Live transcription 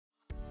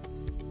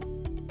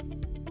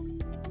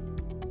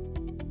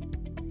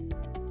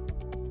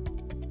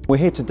We're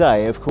here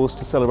today, of course,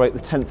 to celebrate the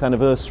 10th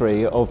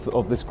anniversary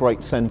of this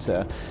great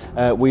centre.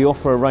 We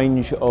offer a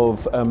range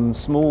of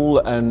small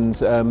and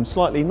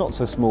slightly not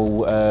so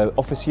small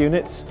office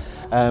units.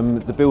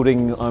 The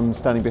building I'm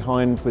standing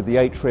behind with the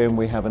atrium,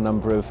 we have a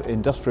number of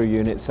industrial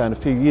units, and a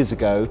few years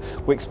ago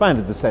we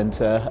expanded the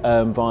centre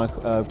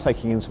by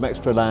taking in some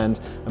extra land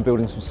and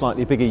building some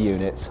slightly bigger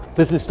units.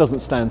 Business doesn't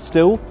stand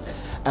still,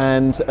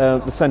 and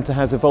the centre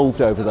has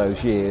evolved over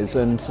those years,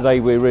 and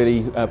today we're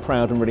really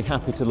proud and really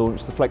happy to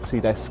launch the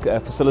Flexidesk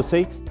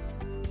facility.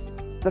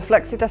 The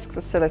Flexidesk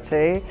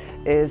facility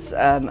is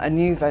a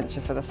new venture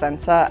for the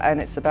centre,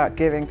 and it's about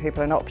giving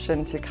people an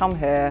option to come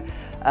here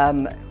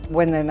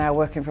when they're now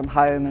working from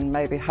home and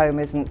maybe home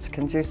isn't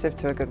conducive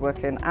to a good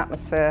working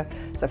atmosphere.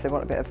 So if they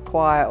want a bit of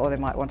quiet, or they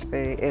might want to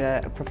be in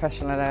a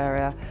professional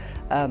area.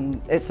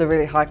 It's a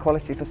really high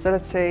quality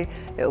facility.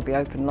 It will be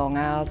open long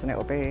hours and it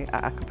will be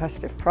at a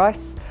competitive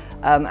price.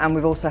 And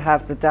we've also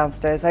have the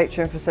downstairs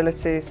atrium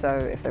facility, so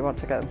if they want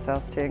to get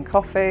themselves tea and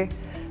coffee,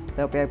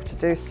 they'll be able to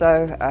do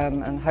so,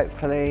 and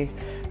hopefully,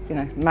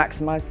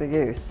 maximise the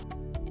use.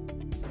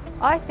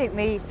 I think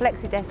the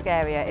Flexidesk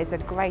area is a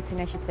great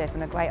initiative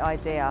and a great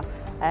idea.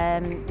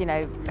 Having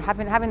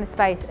the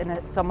space and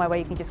somewhere where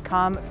you can just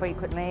come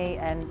frequently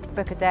and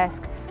book a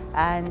desk,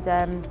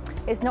 and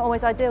it's not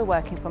always ideal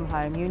working from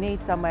home. You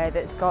need somewhere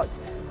that's got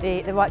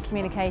the right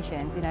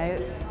communications.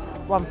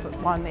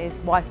 One is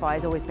Wi-Fi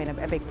has always been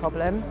a big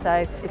problem,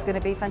 so it's going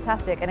to be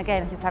fantastic. And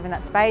again, just having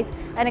that space,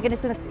 and again,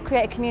 it's going to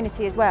create a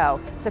community as well.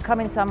 So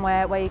coming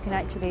somewhere where you can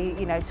actually,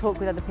 talk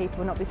with other people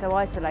and not be so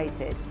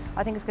isolated.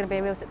 I think it's going to be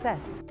a real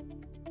success.